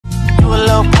a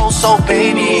little post-so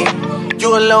baby.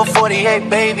 You a little 48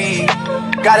 baby.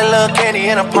 Got a little candy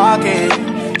in her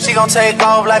pocket. She gon' take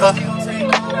off like a...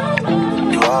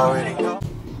 You already know.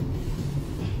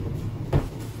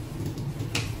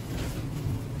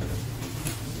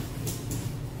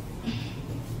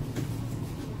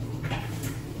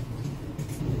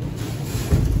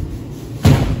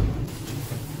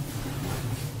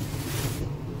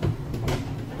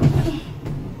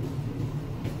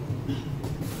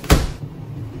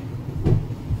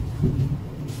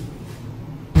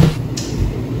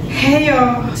 Hey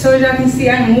y'all, so as y'all can see,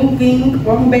 I'm moving.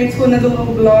 Welcome back to another little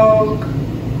vlog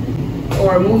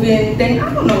or moving thing.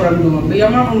 I don't know what I'm doing, but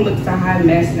y'all, my room looks a hot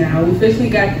mess now. We officially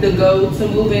got to go to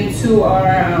move into our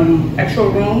extra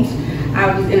rooms.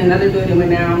 I was in another building, but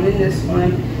now I'm in this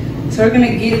one. So we're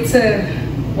gonna get to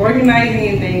organizing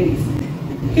and things.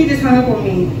 He just hung up on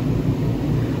me.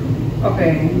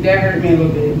 Okay, that hurt me a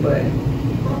little bit, but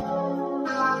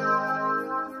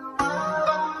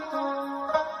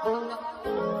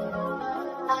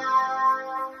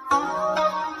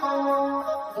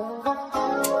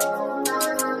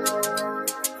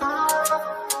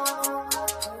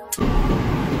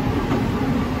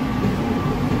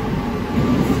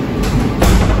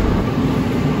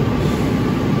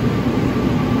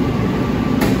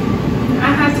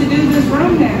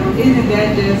isn't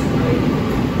that just great?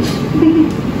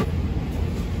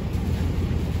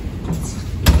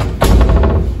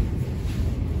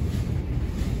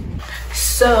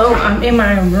 So I'm in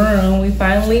my room. We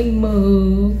finally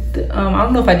moved. I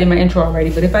don't know if I did my intro already,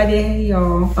 but if I did, hey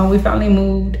y'all, we finally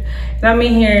moved. And I'm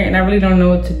in here and I really don't know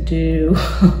what to do.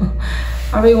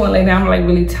 I really want to lay down. I'm like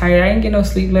really tired. I didn't get no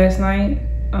sleep last night.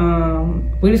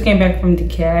 We just came back from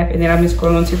decaf and then I've been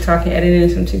scrolling on TikTok and editing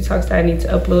some TikToks that I need to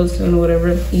upload soon or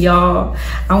whatever. Y'all,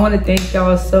 I want to thank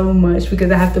y'all so much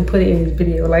because I have to put it in this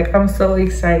video. Like, I'm so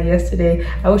excited. Yesterday,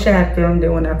 I wish I had filmed it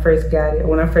when I first got it,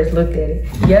 when I first looked at it.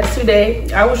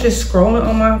 Yesterday, I was just scrolling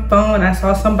on my phone. I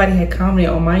saw somebody had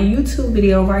commented on my YouTube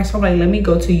video, right? So I'm like, let me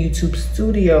go to YouTube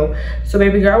Studio. So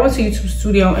baby girl, I went to YouTube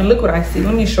Studio and look what I see.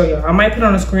 Let me show y'all. I might put it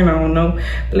on the screen, I don't know,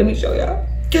 but let me show y'all.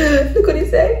 Look what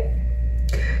it say.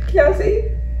 Y'all see?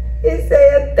 It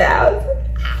said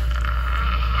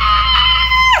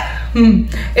 1,000.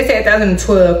 It said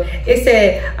 1,012. It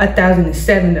said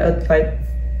 1,007 like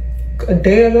a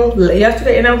day ago,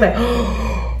 yesterday, and I was like,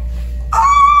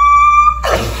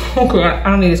 okay, I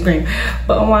don't need to scream.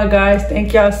 But oh my gosh,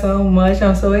 thank y'all so much.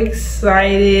 I'm so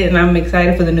excited, and I'm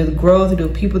excited for the new growth, the new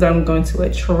people that I'm going to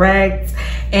attract,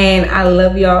 and I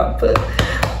love y'all for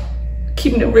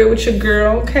keeping it real with your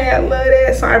girl. Okay, I love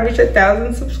that. So I reached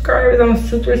 1,000 subscribers. I'm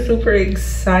super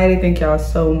excited. Thank y'all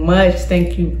so much.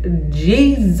 Thank you,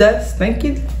 Jesus. Thank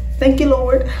you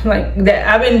Lord. Like that,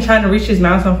 I've been trying to reach this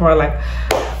milestone for like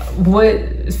what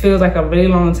feels like a really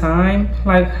long time.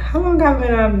 Like, how long have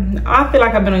I been I feel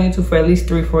like I've been on YouTube for at least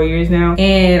 3-4 years now,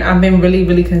 and I've been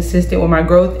really consistent with my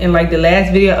growth. And like the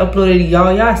last video I uploaded,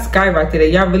 y'all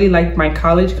skyrocketed. Y'all really liked my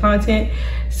college content,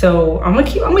 so I'm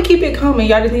gonna keep it coming.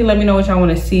 Y'all just need to let me know what y'all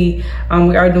want to see.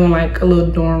 We are doing like a little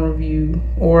dorm review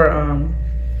or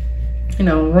you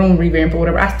know, room revamp or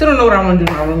whatever. I still don't know what I want to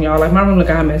do in my room, y'all. Like, my room look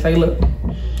like a mess. Like, look.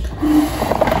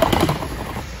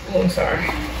 Oh, I'm sorry.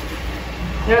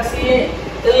 Y'all see it?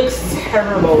 It looks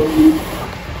terrible.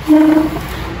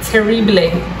 Terrible.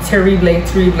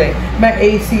 My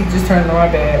AC just turned on, my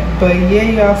bad. But yeah,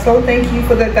 y'all, so thank you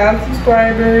for the 1,000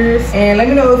 subscribers. And let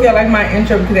me know if y'all like my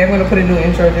intro, because I'm gonna put a new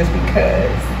intro just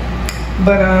because.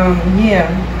 But yeah,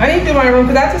 I need to do my room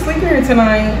because I have to sleep here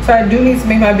tonight. So I do need to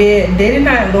make my bed. They did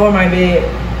not lower my bed.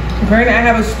 Granted, I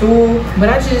have a stool, but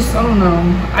I don't know.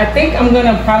 I think I'm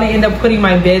gonna probably end up putting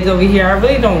my beds over here. I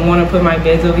really don't want to put my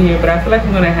beds over here, but I feel like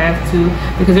I'm gonna have to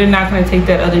because they're not gonna take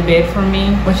that other bed from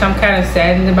me, which I'm kind of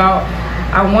saddened about.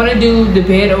 I want to do the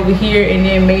bed over here and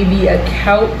then maybe a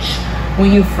couch when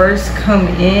you first come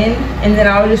in, and then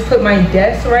I'll just put my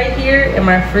desk right here and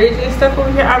my fridge and stuff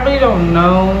over here. I really don't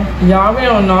know, y'all. I really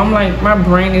don't know. I'm like, my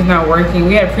brain is not working.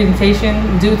 We had a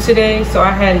presentation due today, so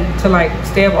I had to like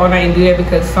stay up all night and do that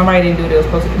because somebody didn't do what they was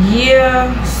supposed to do.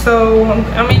 Yeah, so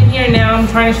I'm in here now. I'm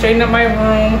trying to straighten up my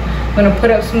room. I'm gonna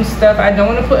put up some stuff. I don't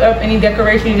want to put up any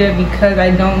decorations yet because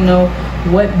I don't know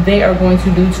what they are going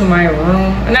to do to my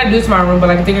room. Not do to my room, but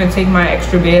like if they're gonna take my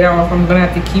extra bed out, or if I'm gonna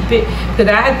have to keep it. Because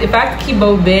if I have to keep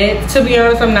both beds, to be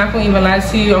honest, I'm not gonna even lie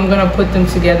to you, I'm gonna put them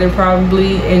together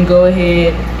probably and go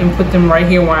ahead and put them right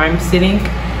here where I'm sitting.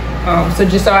 So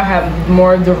just so I have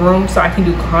more of the room so I can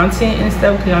do content and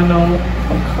stuff, because y'all know I'm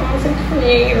a content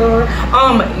creator.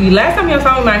 Last time y'all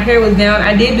saw me, my hair was down.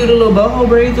 I did do the little boho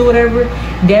braids or whatever.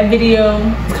 That video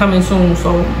is coming soon,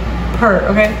 so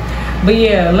okay. But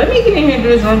yeah, let me get in here and do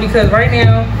this room because right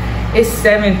now it's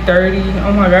 7:30.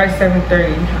 Oh my god, it's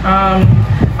 7:30.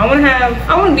 I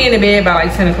want to be in the bed by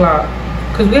like 10 o'clock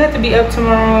because we have to be up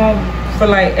tomorrow for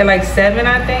like at like 7,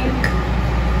 I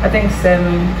think 7.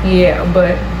 Yeah,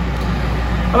 but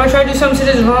I'm gonna try to do something to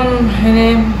this room and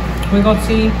then we're gonna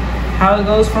see how it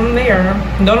goes from there.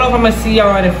 Don't know if I'm gonna see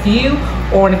y'all in a few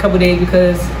or in a couple days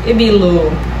because it'd be a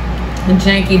little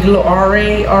janky, the little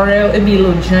RL, it'd be a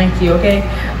little janky, okay?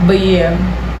 But yeah.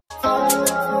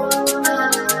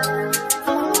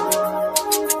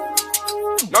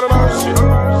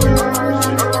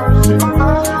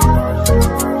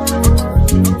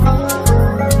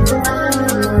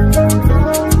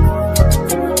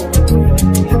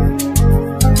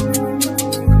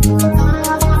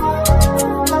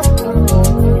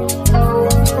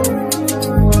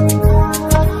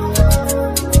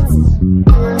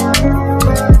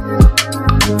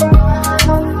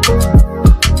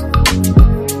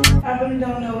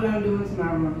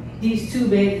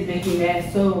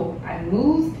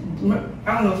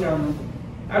 I don't know if y'all know.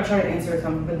 I'll try to answer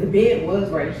something, but the bed was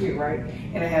right here, right?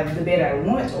 And I have the bed I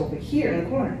want over here in the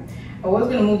corner. I was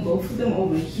gonna move both of them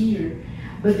over here,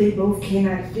 but they both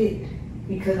cannot fit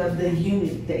because of the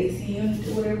unit, the AC unit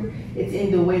or whatever. It's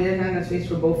in the way. There's not enough space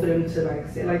for both of them to like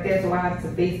sit like that, so I have to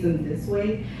face them this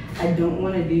way. I don't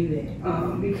want to do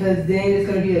that because then there's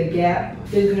gonna be a gap.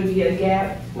 There's gonna be a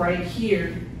gap right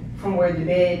here from where the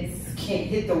beds can't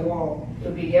hit the wall.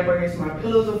 It'll be a gap right here, so my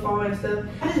pillows will fall and stuff.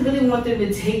 I just really want them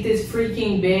to take this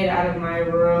freaking bed out of my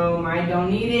room. I don't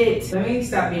need it. Let me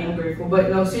stop being ungrateful. But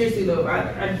no, seriously though,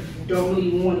 I don't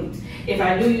really want it. If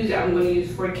I do use it, I'm going to use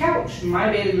it for a couch.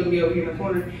 My bed is going to be over here in the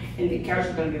corner, and the couch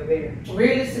is going to be over there.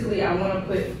 Realistically, I want to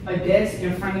put a desk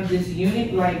in front of this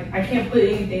unit. Like, I can't put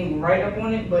anything right up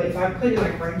on it, but if I put it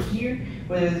like right here,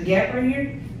 where there's a gap right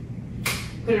here,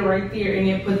 put it right there, and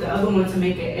then put the other one to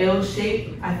make an L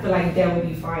shape, I feel like that would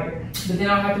be fire. But then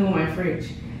I'll have to move my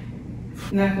fridge.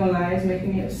 Not gonna lie, it's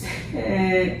making me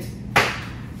upset.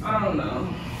 I don't know.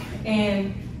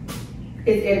 And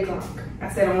it's 8 o'clock. I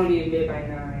said I want to be in bed by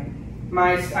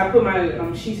 9. I put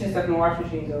my sheets and stuff in the washing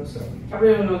machine though, so I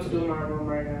really don't know what to do in my room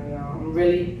right now, y'all. I'm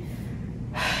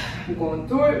going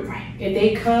through it. Right. If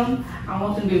they come, I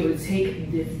want them to be able to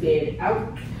take this bed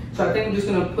out. So I think I'm just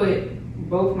gonna put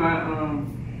both my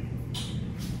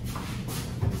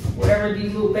whatever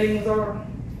these little things are,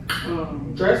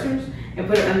 dressers, and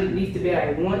put it underneath the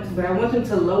bed I want, but I want them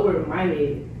to lower my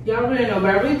bed. Y'all really know,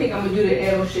 but I really think I'm gonna do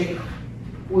the L shape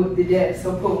with the desk.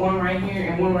 So put one right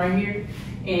here and one right here,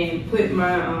 and put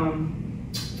my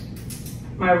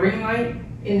my ring light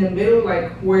in the middle,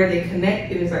 like where they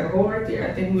connect, and there's like a hole right there.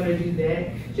 I think I'm gonna do that,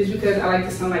 just because I like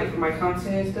the sunlight for my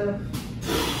content and stuff.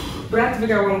 But I have to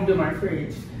figure out what I'm gonna do with my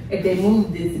fridge. If they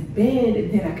move this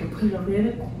bed, then I can put it over there in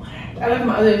the corner. I left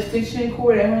my other extension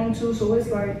cord at home too, so it's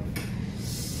like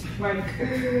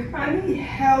I need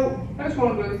help. I just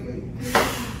want to go to sleep.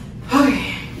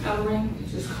 Okay, Ellen,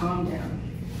 just calm down.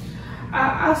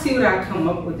 I'll see what I come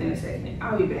up with in a second.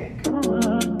 I'll be back.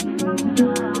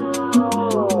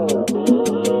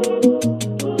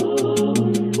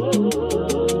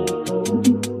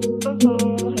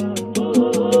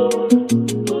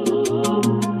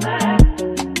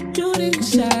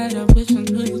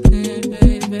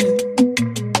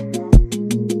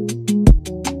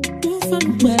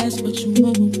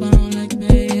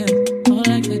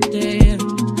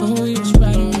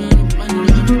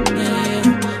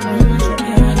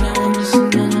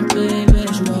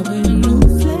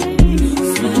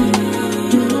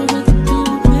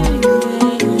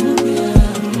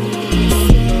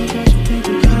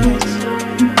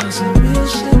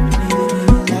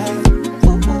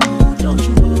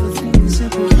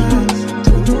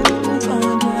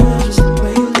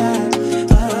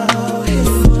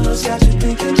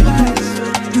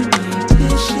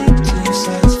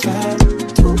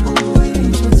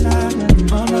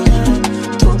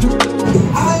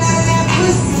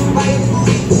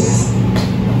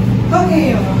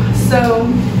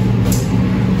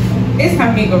 It's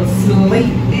time for me to go to sleep.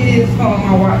 It is on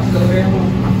my watch though.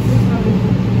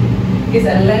 It's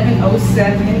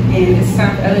 11:07 and it's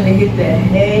time for Ellen to hit the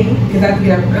hay because I have to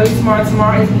get up early tomorrow.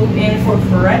 Tomorrow is moved in for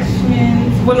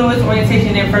freshmen. Well, no, it's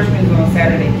orientation and freshmen is on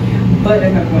Saturday, but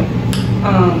that's not the point.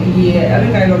 Yeah,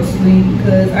 Ellen gotta go to sleep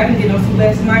because I didn't get no sleep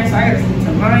last night, so I gotta sleep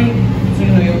tonight. So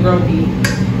you know your girl be.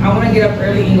 I want to get up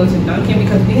early and go to Dunkin'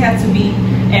 because we have to be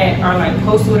at our like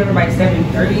post or whatever by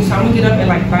 7:30. So I'm gonna get up at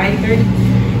like 5:30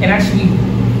 and I should be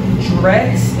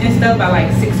dressed and stuff by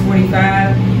like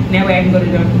 6:45. And that way I can go to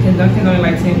Dunkin' because Dunkin's only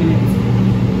like 10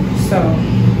 minutes. So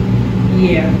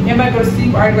yeah, I'm about to go to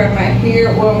sleep. I already got my hair,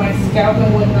 oil, my scalp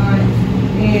and whatnot,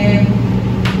 and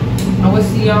I will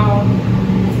see y'all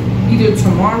either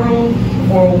tomorrow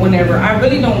or whenever. I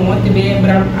really don't want the bed,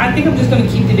 but I think I'm just gonna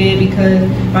keep the bed because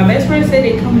my best friend said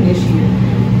they coming this year,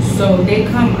 so they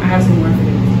come. I have some more for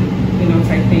them, you know,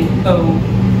 type thing. So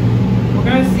we're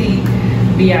gonna see.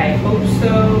 But I hope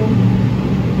so,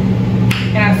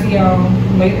 and I'll see y'all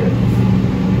later.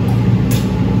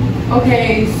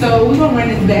 Okay, so we're gonna run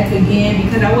this back again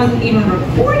because I wasn't even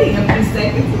recording a few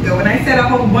seconds ago. And I said a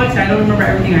whole bunch, I don't remember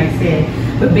everything I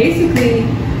said. But basically,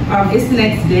 it's the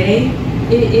next day.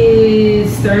 It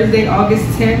is Thursday, August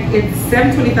 10th. It's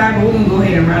 7:25, but we're gonna go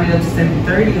ahead and round it up to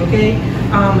 7:30, okay?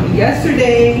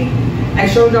 Yesterday, I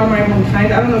showed y'all my room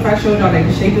kind of. I don't know if I showed y'all like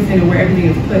the shape is in and where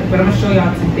everything is put, but I'm gonna show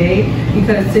y'all today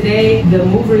because today the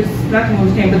movers, not the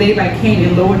movers came, but they like came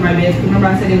and lowered my beds. Remember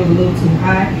I said it was a little too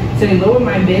high, so they lowered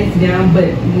my beds down. But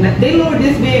they lowered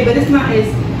this bed, but it's not as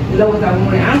low as I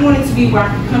wanted. I want it to be where I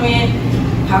can come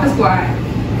in, pop a squat.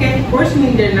 Okay,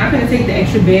 fortunately they're not gonna take the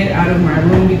extra bed out of my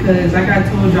room because like I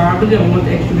told y'all, I really don't want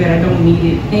the extra bed. I don't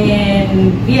need it,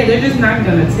 and yeah, they're just not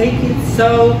gonna take it.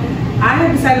 So I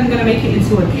have decided I'm gonna make it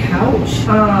into a couch.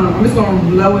 I'm just gonna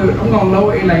lower it. I'm gonna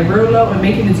lower it like real low and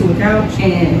make it into a couch,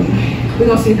 and we're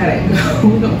gonna see how that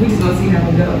goes. We just gonna see how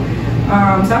it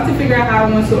goes. So I have to figure out how I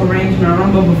want to arrange my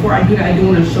room. But before I do that, I do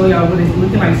want to show y'all what it's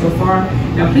looking like so far.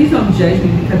 Now, please don't judge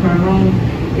me because my room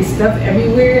is stuff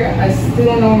everywhere. I still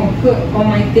don't know what to put on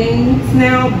my things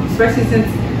now, especially since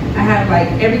I have like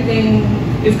everything.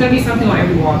 It's gonna be something on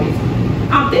every wall, basically.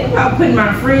 I'm thinking about putting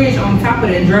my fridge on top of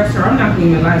that dresser. I'm not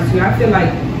gonna even lie to you. I feel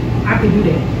like I could do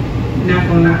that. Not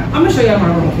gonna lie. I'm gonna show y'all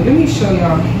my room. Okay, let me show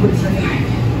y'all what it's looking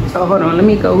like. So hold on, let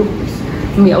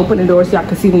me open the door so y'all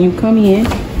can see when you come in.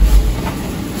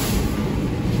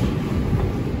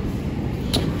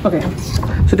 Okay,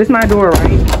 so this is my door,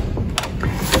 right?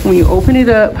 When you open it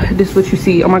up, this is what you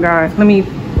see. Oh my God, let me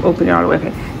open it all the way.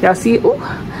 Okay, y'all see it? Ooh,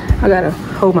 I gotta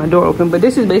hold my door open, but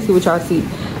this is basically what y'all see.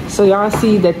 So y'all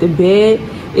see that the bed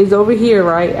is over here,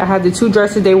 right? I have the two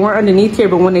dressers. They weren't underneath here,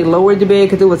 but when they lowered the bed,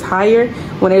 because it was higher,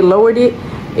 when they lowered it,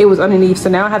 it was underneath. So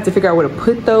now I have to figure out where to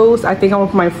put those. I think I'm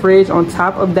gonna put my fridge on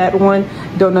top of that one.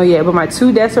 Don't know yet, but my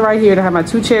two desks are right here. And I have my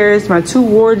two chairs, my two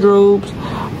wardrobes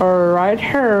are right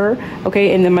here.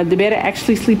 Okay, and then the bed I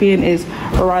actually sleep in is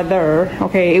right there.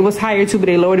 Okay, it was higher too, but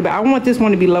they lowered it. But I want this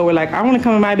one to be lower. Like I want to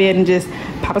come in my bed and just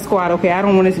pop a squat. Okay, I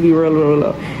don't want it to be real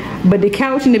low. But the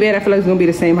couch and the bed, I feel like it's gonna be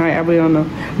the same height. I really don't know.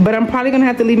 But I'm probably gonna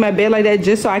have to leave my bed like that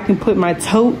just so I can put my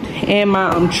tote and my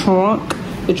trunk.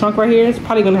 The trunk right here is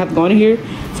probably gonna have to go in here.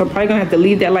 So I'm probably gonna have to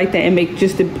leave that like that and make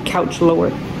just the couch lower.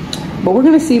 But we're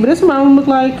gonna see. But this is what my room look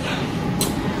like.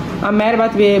 I'm mad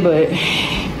about the bed, but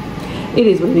it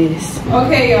is what it is.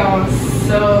 Okay, y'all.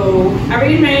 So I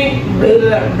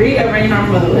rearranged my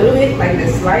room a little bit, like the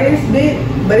slightest bit,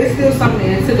 but it's still something.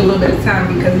 It took a little bit of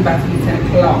time because it's about to be 10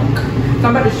 o'clock. So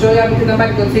I'm about to show y'all because I'm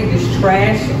about to go take this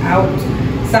trash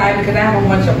outside because I have a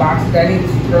bunch of boxes that I need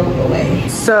to throw away.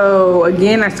 So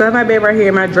again, I still have my bed right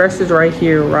here, my dresser's right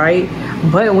here, right?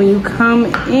 But when you come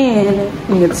in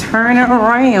and you turn it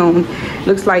around, it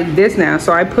looks like this now.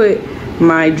 So I put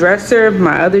my dresser,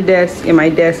 my other desk, and my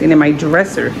desk, and then my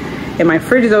dresser. And my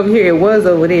fridge is over here. It was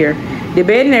over there. The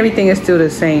bed and everything is still the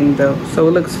same though, so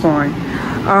it looks fine.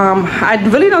 I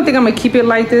really don't think I'm gonna keep it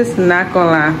like this. Not gonna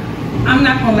lie. I'm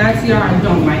not gonna lie to y'all. I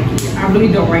don't like it. I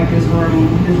really don't like this room.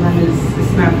 This room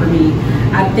it's not for me.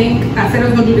 I think I said I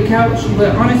was gonna do the couch,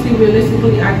 but honestly,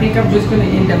 realistically, I think I'm just gonna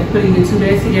end up putting the two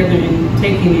beds together and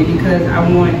taking it because I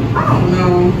don't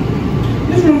know.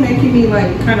 This room making me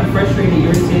like kind of frustrated and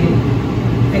irritated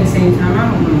at the same time.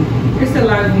 I don't know. There's a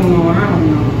lot going on. I don't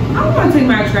know. I'm gonna take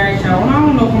my trash out. I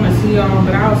don't know if I'm gonna see y'all,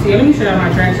 but I'll see y'all. Let me show y'all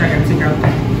my trash I gotta take out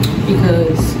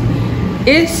because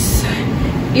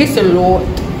it's a lot.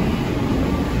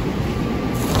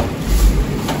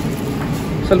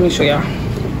 So let me show y'all.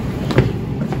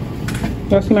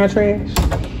 Y'all see my trash?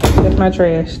 That's my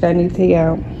trash that I need to take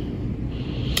out.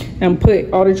 I'm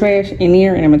put all the trash in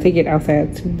here and I'm gonna take it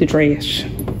outside to the trash.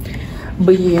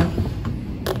 But yeah,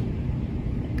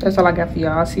 that's all I got for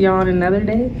y'all. I'll see y'all on another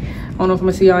day. I don't know if I'm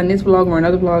gonna see y'all in this vlog or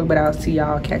another vlog, but I'll see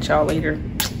y'all. Catch y'all later.